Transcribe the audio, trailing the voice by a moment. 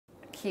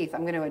Keith,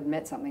 I'm going to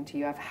admit something to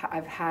you.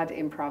 I've had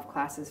improv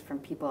classes from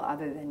people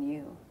other than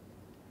you.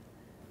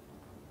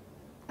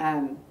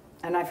 And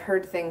I've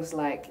heard things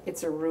like,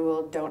 it's a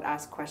rule, don't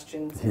ask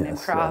questions in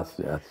improv.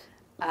 Yes,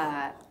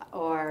 yes.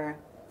 Or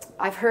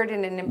I've heard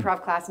in an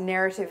improv class,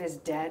 narrative is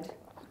dead.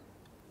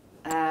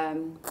 I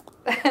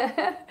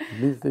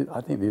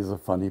think these are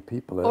funny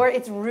people. Or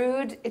it's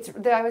rude.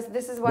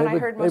 This is what I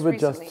heard most recently.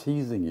 They were just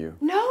teasing you.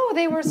 No,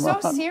 they were so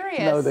serious.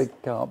 No, they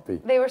can't be.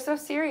 They were so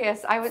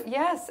serious.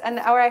 Yes,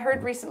 or I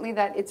heard recently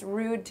that it's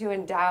rude to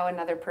endow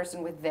another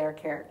person with their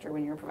character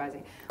when you're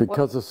improvising.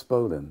 Because of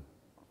Spolin.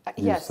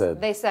 Yes,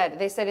 they said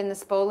in the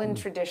Spolin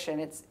tradition,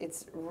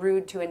 it's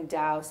rude to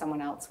endow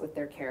someone else with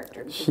their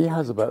character. She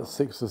has about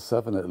 6 or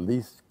 7 at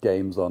least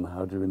games on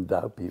how to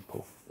endow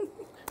people.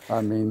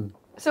 I mean.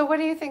 So what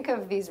do you think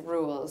of these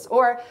rules,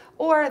 or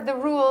the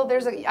rule?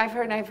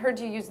 I've heard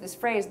you use this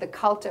phrase, the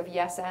cult of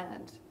yes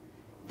and,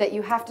 that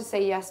you have to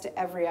say yes to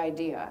every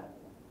idea.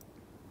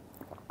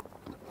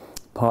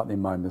 Partly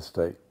my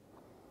mistake.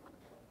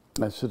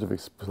 I should have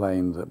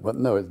explained that, but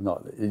no, it's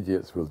not.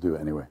 Idiots will do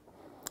it anyway.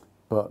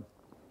 But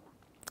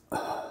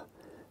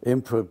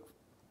improv,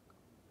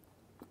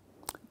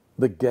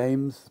 the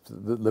games,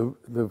 the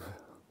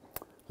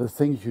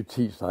things you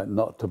teach, like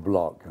not to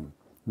block and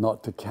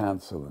not to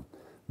cancel and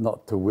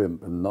not to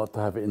wimp and not to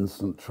have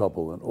instant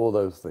trouble and all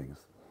those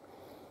things,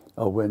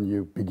 are when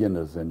you're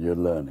beginners and you're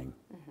learning.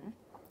 Mm-hmm.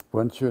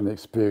 Once you're an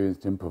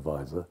experienced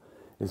improviser,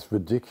 it's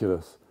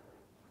ridiculous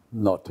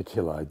not to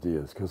kill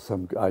ideas, because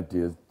some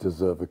ideas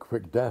deserve a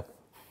quick death.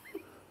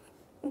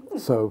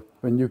 So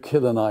when you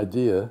kill an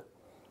idea,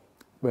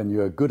 when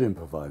you're a good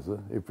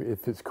improviser,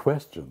 if it's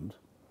questioned,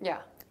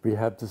 we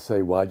have to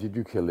say, why did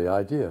you kill the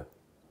idea?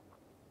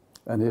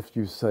 And if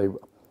you say,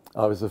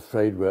 I was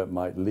afraid where it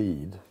might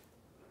lead,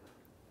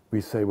 we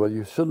say, well,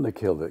 you shouldn't have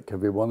killed it,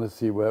 because we want to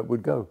see where it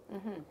would go.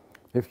 Mm-hmm.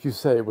 If you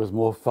say it was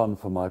more fun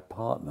for my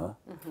partner,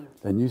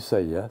 then you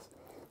say yes.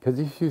 Because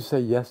if you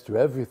say yes to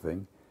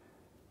everything,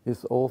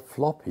 it's all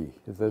floppy.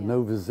 There's no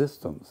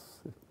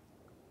resistance.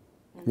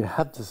 You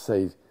have to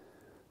say,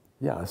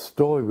 a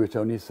story which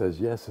only says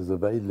yes is a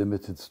very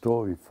limited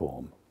story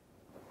form.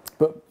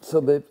 But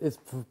so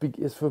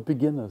it's for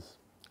beginners.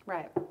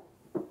 Right.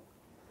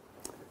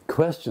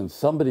 Questions.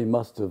 Somebody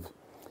must have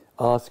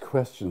asked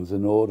questions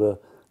in order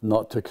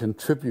not to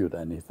contribute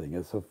anything.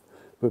 It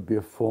would be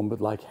a form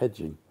of like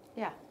hedging.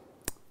 Yeah.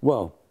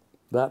 Well,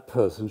 that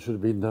person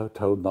should be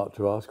told not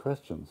to ask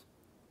questions.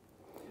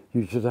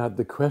 You should have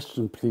the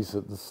question police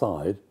at the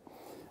side,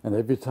 and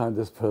every time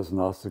this person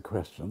asks a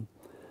question,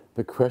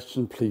 the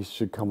question police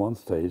should come on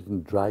stage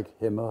and drag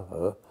him or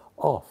her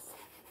off.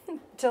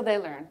 Until they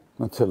learn.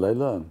 Until they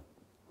learn.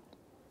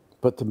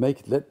 But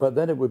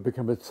then it would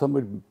become,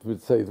 someone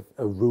would say,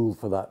 a rule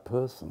for that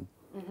person.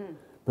 Mm-hmm.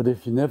 But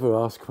if you never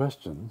ask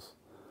questions,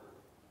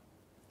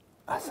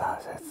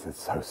 it's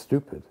so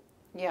stupid.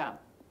 Yeah.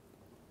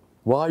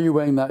 Why are you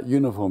wearing that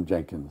uniform,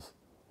 Jenkins?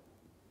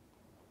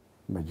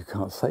 Well, you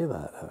can't say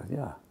that.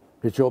 Yeah.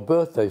 It's your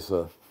birthday,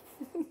 sir.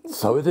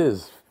 So it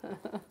is.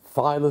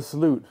 File a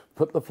salute.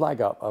 Put the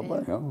flag up.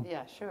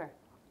 Yeah, sure.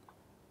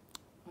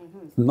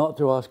 Mm-hmm. Not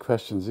to ask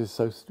questions is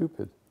so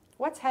stupid.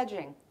 What's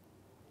hedging?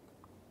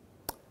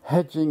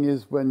 Hedging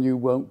is when you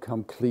won't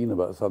come clean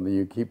about something.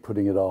 You keep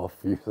putting it off.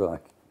 You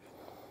like.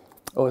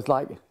 Oh, it's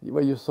like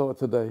where you saw it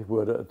today,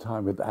 word at a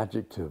time, with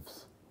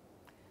adjectives.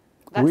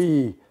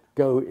 We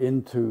go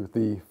into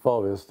the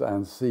forest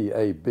and see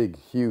a big,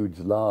 huge,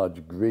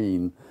 large,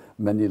 green,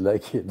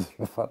 many-legged.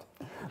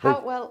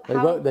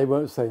 They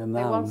won't say a noun.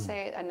 They won't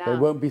say a noun. They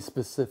won't be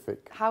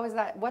specific. How is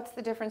that? What's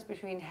the difference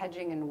between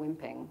hedging and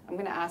wimping? I'm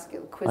going to ask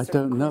you, quiz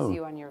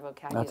you on your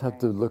vocabulary. I'd have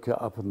to look it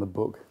up in the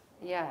book.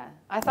 Yeah,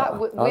 I thought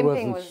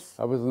wimping was...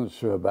 I wasn't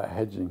sure about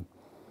hedging.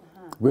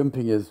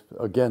 Wimping is,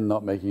 again,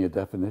 not making a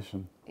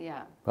definition.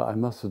 Yeah. But I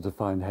must have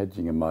defined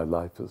hedging in my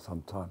life at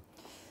some time.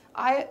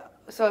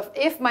 So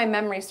if my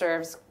memory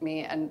serves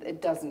me, and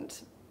it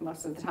doesn't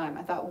most of the time,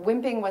 I thought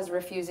wimping was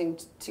refusing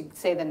to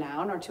say the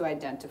noun or to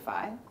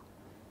identify.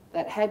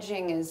 That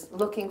hedging is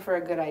looking for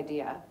a good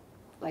idea.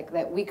 Like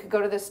that we could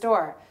go to the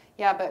store.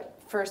 Yeah, but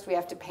first we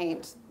have to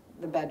paint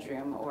the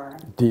bedroom, or...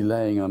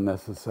 Delaying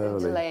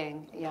unnecessarily.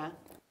 Delaying, yeah.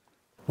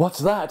 What's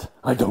that?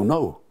 I don't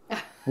know.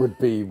 Would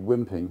be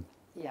wimping.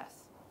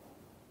 Yes.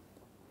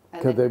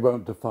 Because they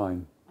won't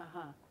define.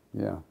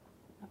 Yeah.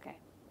 Okay.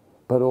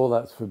 But all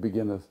that's for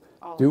beginners.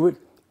 Do it.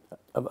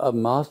 A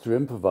master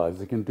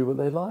improviser can do what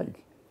they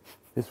like.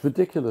 It's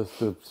ridiculous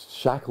to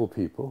shackle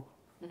people.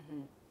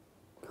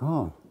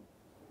 Mm-hmm.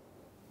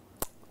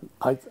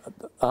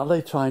 Are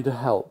they trying to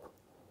help,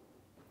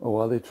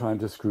 or are they trying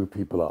to screw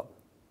people up?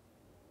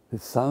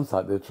 It sounds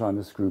like they're trying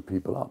to screw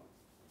people up.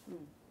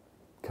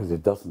 Because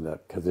it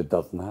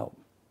doesn't help.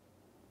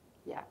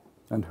 Yeah.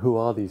 And who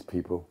are these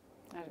people?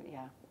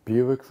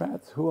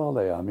 Bureaucrats? Who are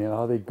they? I mean,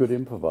 are they good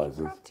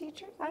improvisers? Improv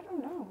teachers? I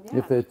don't know. Yeah.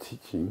 If they're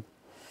teaching,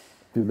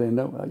 do they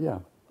know?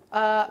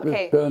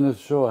 Okay. Bernard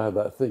Shaw had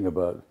that thing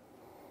about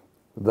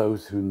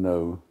those who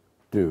know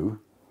do,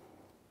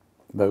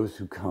 those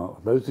who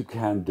can't, those who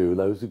can do,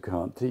 those who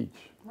can't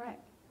teach. Right.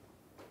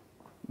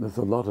 There's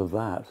a lot of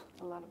that.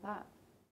 A lot of that.